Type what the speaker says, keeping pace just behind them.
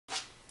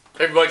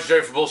Hey everybody, it's Jay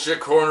from Bullshit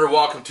Corner.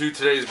 Welcome to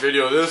today's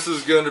video. This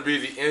is going to be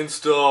the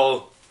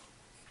install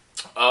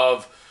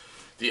of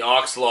the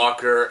aux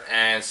locker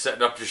and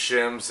setting up your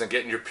shims and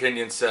getting your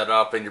pinion set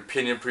up and your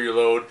pinion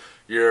preload,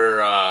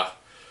 your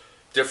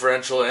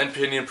differential and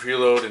pinion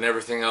preload and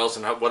everything else,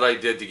 and what I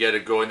did to get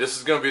it going. This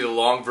is going to be the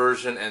long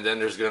version, and then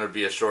there's going to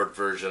be a short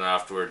version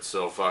afterwards.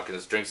 So fucking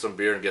let's drink some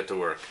beer and get to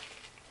work.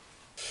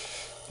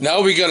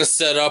 Now we got to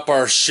set up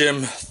our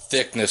shim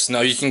thickness.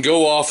 Now you can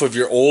go off of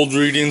your old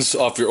readings,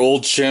 off your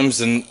old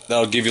shims, and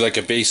that'll give you like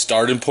a base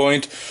starting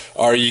point.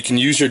 Or you can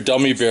use your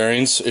dummy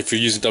bearings, if you're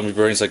using dummy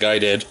bearings like I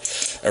did.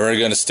 And we're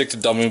going to stick the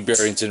dummy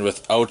bearings in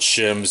without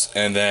shims,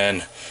 and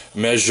then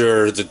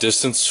measure the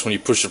distance when you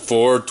push it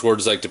forward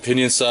towards like the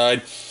pinion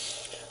side.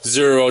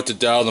 Zero out the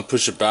dial and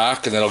push it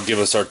back, and that'll give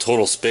us our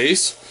total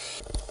space.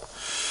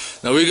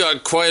 Now we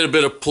got quite a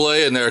bit of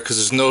play in there because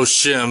there's no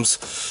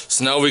shims.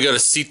 So now we got to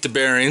seat the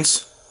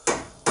bearings.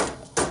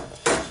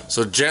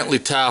 So gently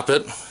tap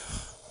it,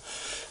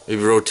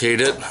 maybe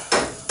rotate it.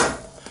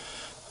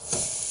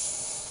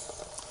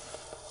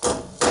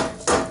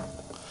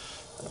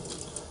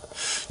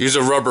 Use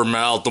a rubber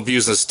mallet, don't be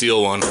using a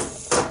steel one.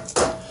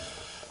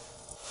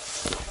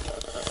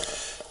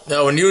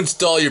 Now when you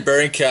install your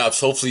bearing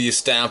caps, hopefully you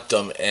stamped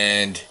them,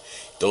 and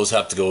those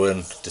have to go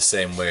in the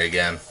same way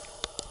again.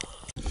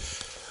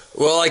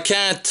 Well, I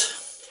can't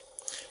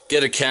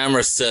get a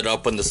camera set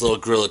up on this little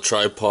Gorilla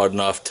tripod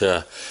enough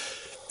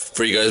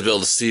for you guys to be able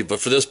to see,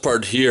 but for this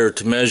part here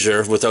to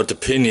measure without the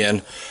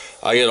pinion,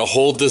 I gotta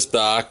hold this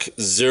back,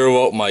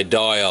 zero out my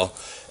dial,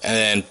 and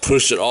then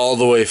push it all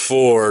the way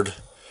forward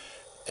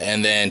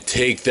and then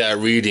take that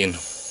reading.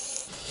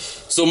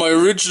 So my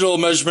original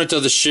measurement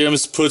of the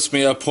shims puts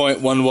me at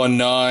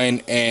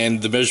 0.119,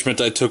 and the measurement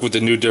I took with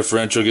the new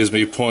differential gives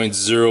me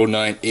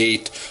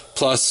 0.098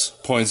 plus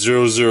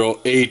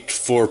 0.008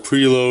 for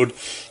preload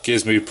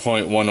gives me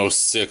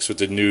 0.106 with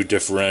the new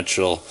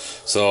differential.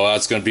 So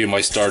that's going to be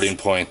my starting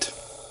point.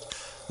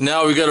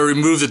 Now we got to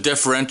remove the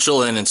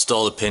differential and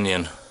install the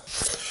pinion.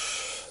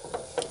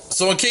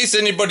 So in case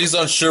anybody's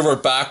unsure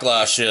what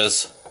backlash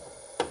is,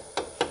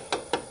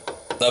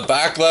 the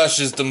backlash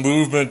is the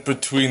movement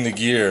between the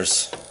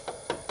gears.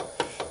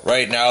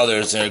 Right now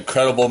there's an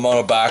incredible amount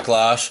of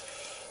backlash,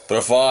 but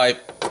if I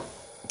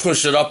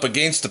push it up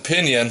against the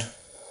pinion,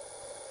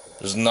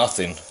 there's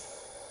nothing.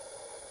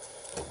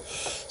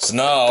 So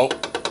now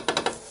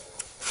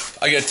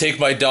I gotta take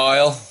my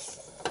dial,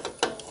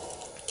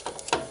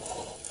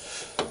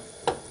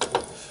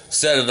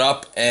 set it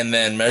up, and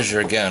then measure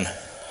again.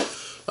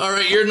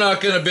 Alright, you're not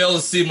gonna be able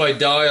to see my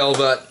dial,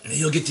 but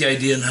you'll get the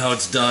idea on how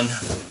it's done.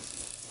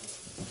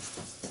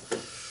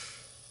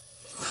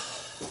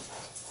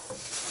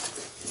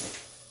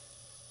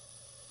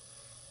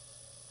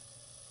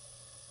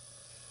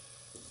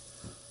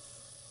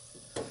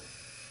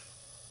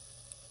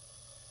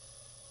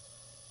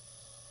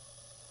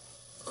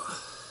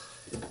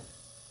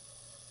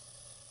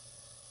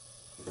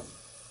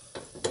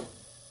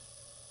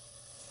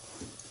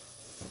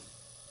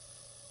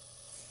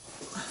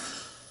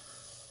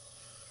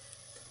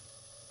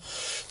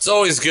 It's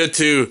always good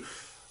to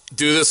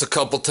do this a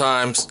couple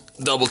times,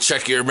 double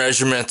check your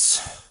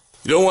measurements.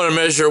 You don't want to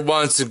measure it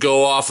once and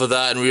go off of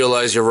that and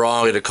realize you're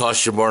wrong. It'll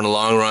cost you more in the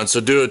long run. So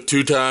do it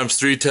 2 times,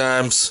 3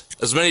 times,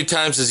 as many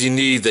times as you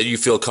need that you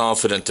feel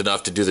confident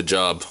enough to do the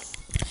job.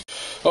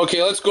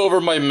 Okay, let's go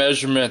over my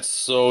measurements,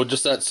 so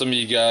just that some of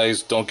you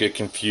guys don't get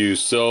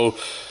confused. So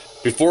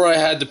before I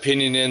had the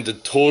pinion in, the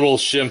total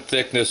shim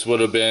thickness would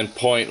have been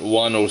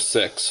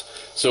 0.106.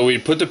 So we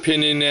put the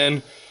pinion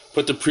in,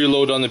 put the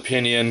preload on the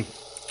pinion,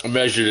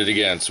 measured it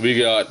again, so we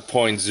got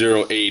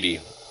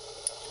 0.080.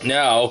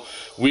 Now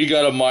we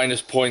got a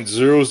minus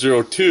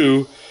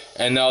 0.002,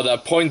 and now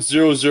that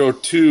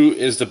 0.002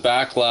 is the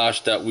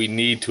backlash that we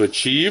need to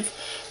achieve,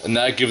 and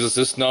that gives us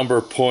this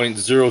number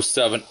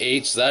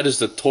 0.078. so that is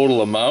the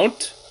total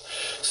amount.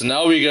 So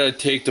now we got to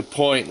take the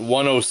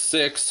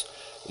 0.106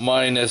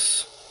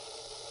 minus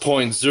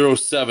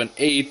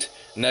 0.078,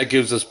 and that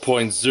gives us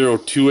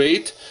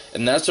 0.028,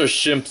 and that's our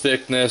shim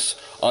thickness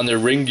on the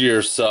ring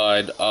gear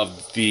side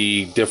of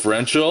the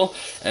differential.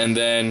 And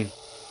then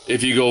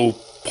if you go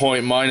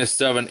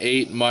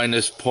 -0.78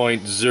 minus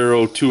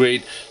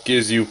 0.028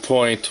 gives you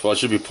it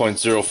should be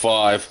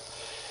 0.05,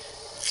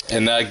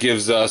 and that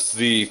gives us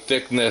the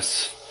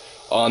thickness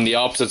on the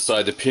opposite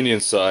side, the pinion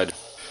side.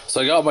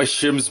 So I got my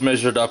shims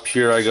measured up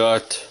here. I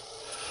got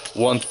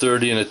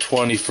 130 and a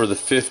 20 for the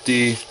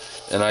 50,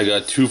 and I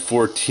got 2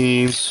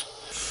 14s.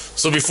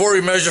 So before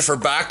we measure for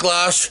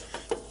backlash,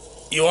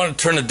 you want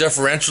to turn the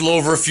differential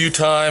over a few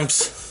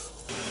times.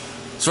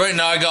 So right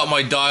now I got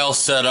my dial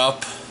set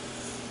up,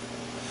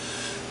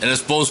 and it's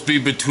supposed to be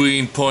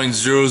between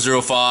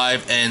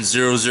 0.005 and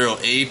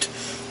 0.008,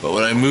 but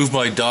when I move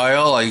my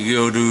dial I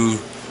go to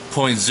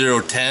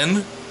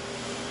 0.010.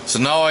 So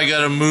now I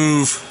gotta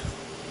move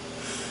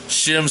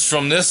shims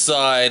from this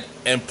side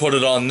and put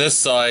it on this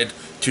side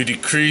to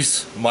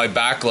decrease my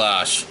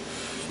backlash.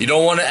 You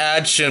don't want to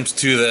add shims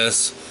to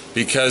this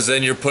because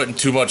then you're putting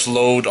too much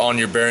load on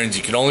your bearings.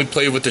 You can only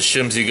play with the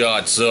shims you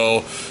got.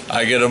 So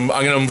I'm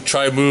gonna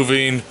try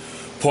moving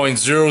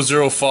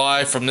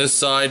 0.005 from this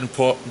side and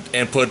put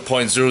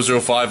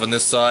 0.005 on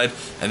this side,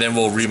 and then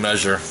we'll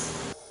remeasure.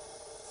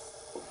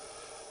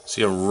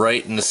 So you're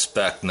right in the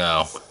spec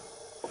now.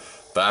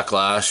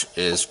 Backlash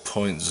is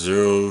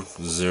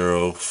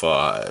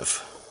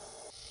 0.005.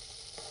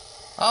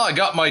 Oh, I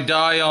got my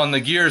die on the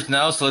gears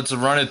now, so let's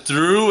run it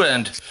through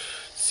and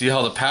see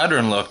how the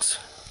pattern looks.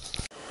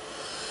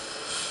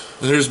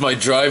 There's my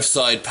drive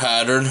side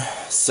pattern,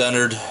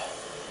 centered.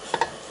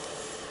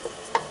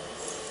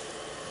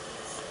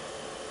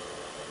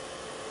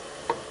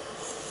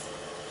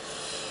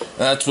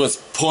 That's with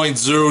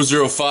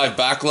 0.005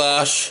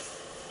 backlash.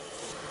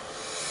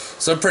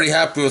 So I'm pretty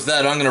happy with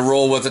that. I'm going to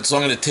roll with it. So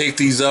I'm going to take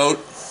these out,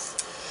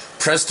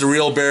 press the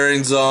reel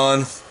bearings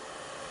on,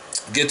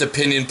 get the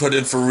pinion put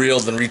in for reel,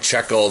 then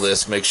recheck all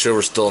this, make sure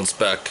we're still in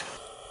spec.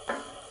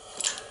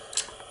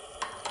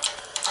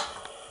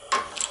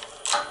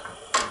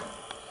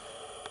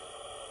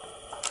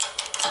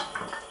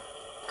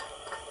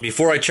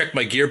 Before I check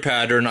my gear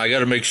pattern, I got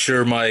to make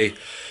sure my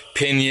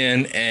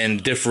pinion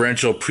and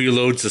differential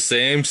preload's the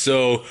same.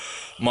 So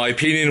my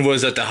pinion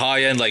was at the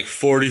high end, like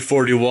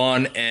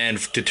 40-41, and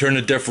to turn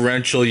the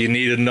differential you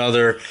need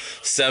another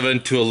 7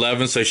 to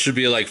 11, so I should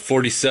be like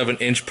 47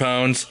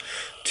 inch-pounds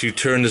to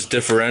turn this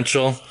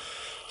differential.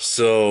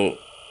 So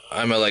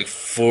I'm at like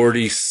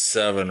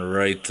 47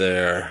 right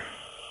there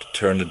to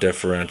turn the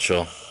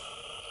differential.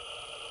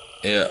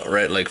 Yeah,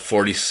 right, like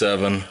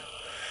 47,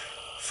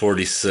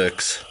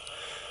 46.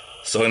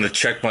 So I'm going to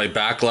check my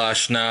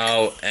backlash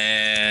now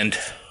and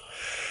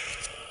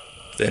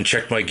then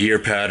check my gear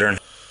pattern.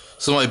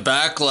 So my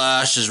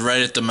backlash is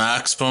right at the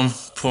maximum,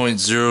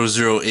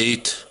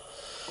 0.008.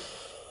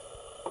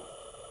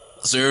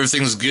 So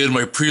everything's good,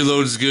 my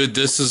preload is good,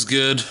 this is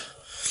good.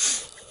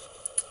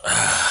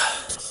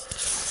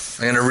 I'm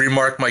going to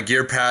remark my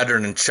gear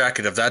pattern and check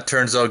it. If that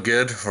turns out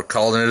good, we're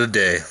calling it a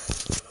day.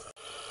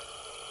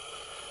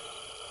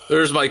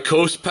 There's my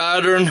coast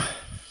pattern.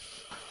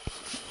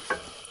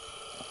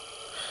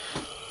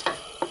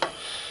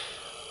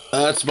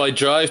 That's my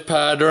drive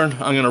pattern.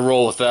 I'm going to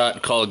roll with that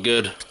and call it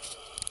good.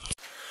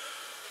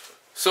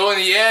 So in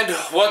the end,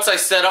 once I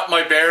set up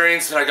my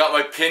bearings and I got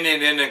my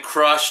pinion in and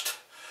crushed,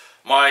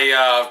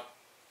 my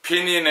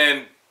pinion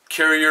and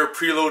carrier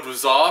preload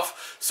was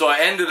off. So I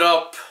ended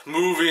up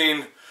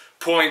moving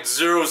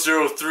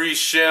 0.003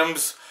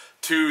 shims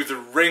to the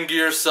ring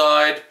gear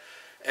side,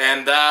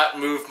 and that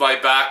moved my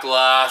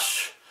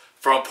backlash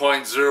from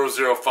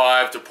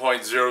 0.005 to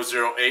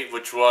 0.008,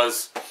 which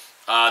was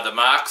the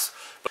max.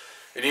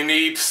 And you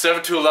need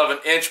 7 to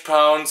 11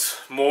 inch-pounds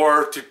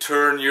more to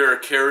turn your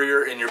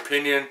carrier and your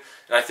pinion.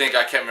 And I think,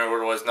 I can't remember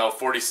what it was now,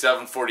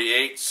 47,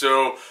 48.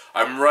 So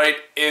I'm right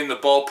in the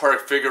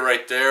ballpark figure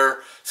right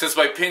there. Since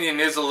my pinion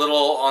is a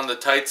little on the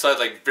tight side,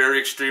 like very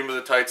extreme of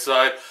the tight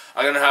side,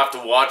 I'm going to have to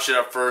watch it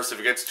at first. If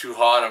it gets too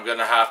hot, I'm going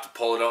to have to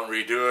pull it out and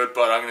redo it.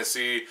 But I'm going to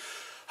see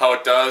how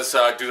it does,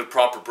 do the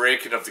proper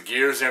braking of the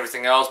gears and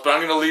everything else. But I'm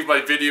going to leave my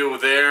video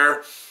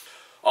there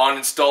on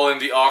installing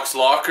the aux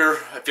locker.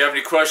 If you have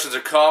any questions or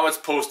comments,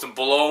 post them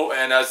below,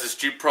 and as this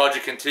Jeep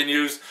project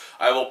continues,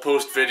 I will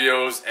post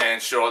videos and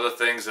show other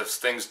things if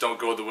things don't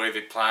go the way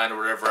they planned or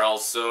whatever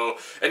else. So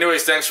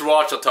anyways, thanks for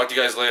watching. I'll talk to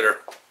you guys later.